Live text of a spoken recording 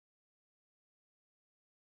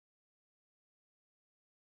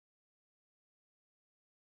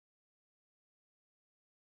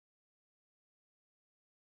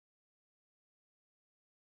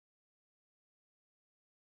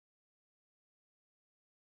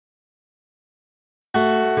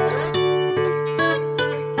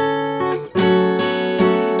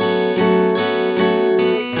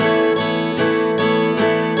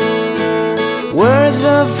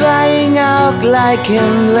like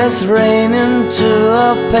endless rain into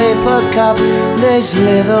a paper cup. They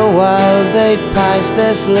slither while they pass,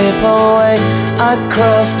 they slip away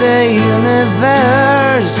across the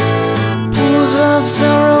universe. Pools of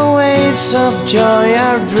sorrow, waves of joy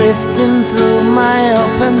are drifting through my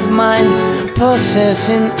opened mind,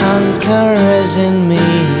 possessing and caressing me.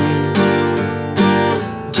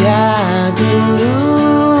 Jaguru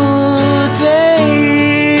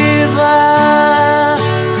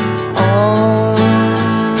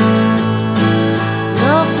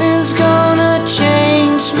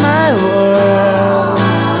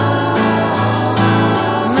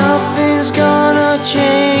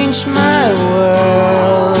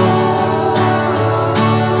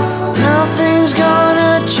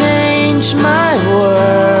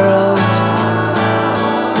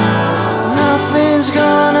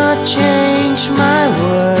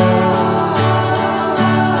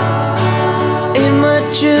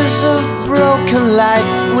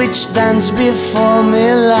which dance before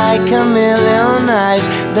me like a million eyes.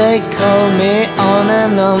 They call me on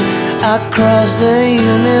and on across the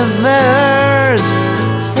universe.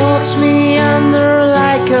 Force me under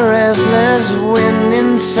like a restless wind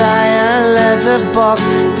inside a letterbox.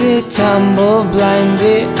 They tumble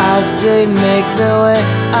blindly as they make their way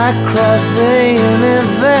across the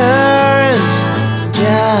universe.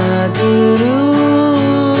 Jaguru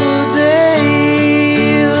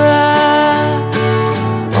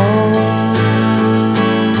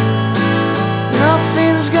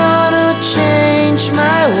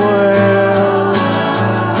my world.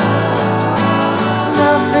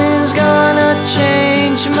 Nothing's gonna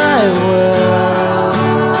change my world.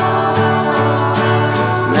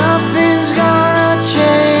 Nothing's gonna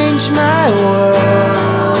change my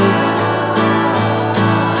world.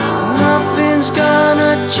 Nothing's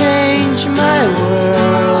gonna change my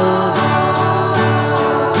world.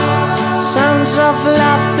 Sounds of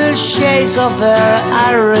laughter, shades of air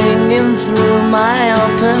are ringing through my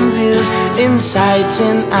open views,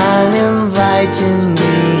 inciting and inviting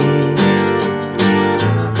me.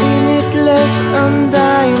 Limitless,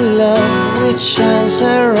 undying love which shines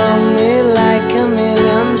around me like a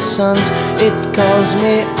million suns. It calls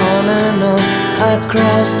me on and on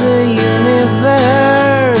across the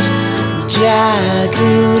universe.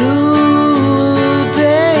 Jaguru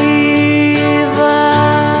Deva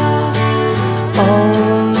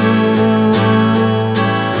Om.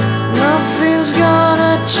 Nothing's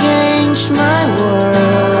gonna change my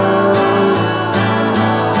world.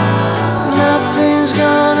 Nothing's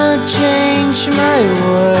gonna change my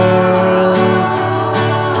world.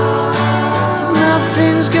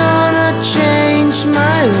 Nothing's gonna change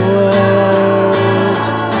my world.